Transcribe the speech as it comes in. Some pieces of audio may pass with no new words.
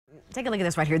Take a look at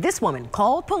this right here. This woman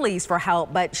called police for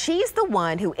help, but she's the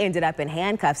one who ended up in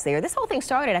handcuffs there. This whole thing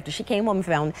started after she came home and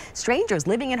found strangers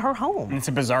living in her home. It's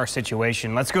a bizarre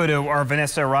situation. Let's go to our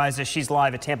Vanessa Ariza. She's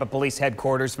live at Tampa Police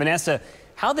Headquarters. Vanessa,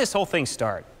 how'd this whole thing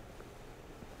start?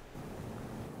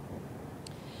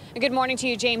 Good morning to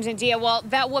you, James and Dia. Well,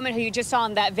 that woman who you just saw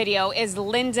in that video is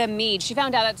Linda Mead. She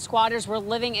found out that squatters were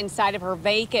living inside of her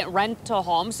vacant rental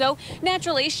home. So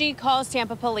naturally, she calls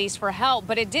Tampa police for help,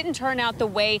 but it didn't turn out the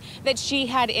way that she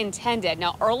had intended.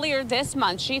 Now, earlier this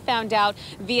month, she found out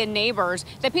via neighbors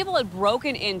that people had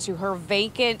broken into her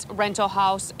vacant rental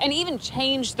house and even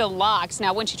changed the locks.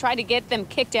 Now, when she tried to get them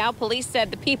kicked out, police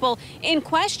said the people in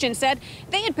question said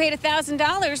they had paid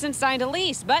 $1,000 and signed a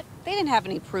lease, but they didn't have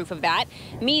any proof of that.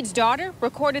 Mead's daughter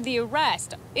recorded the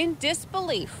arrest in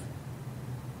disbelief.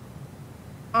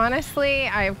 Honestly,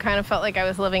 I kind of felt like I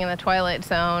was living in the Twilight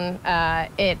Zone.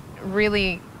 It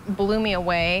really blew me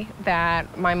away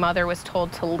that my mother was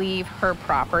told to leave her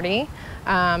property.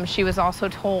 She was also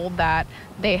told that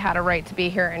they had a right to be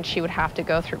here and she would have to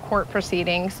go through court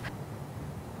proceedings.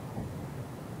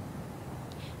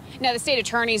 Now, the state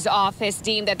attorney's office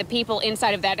deemed that the people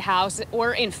inside of that house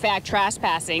were in fact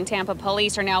trespassing. Tampa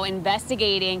police are now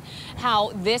investigating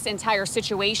how this entire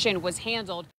situation was handled.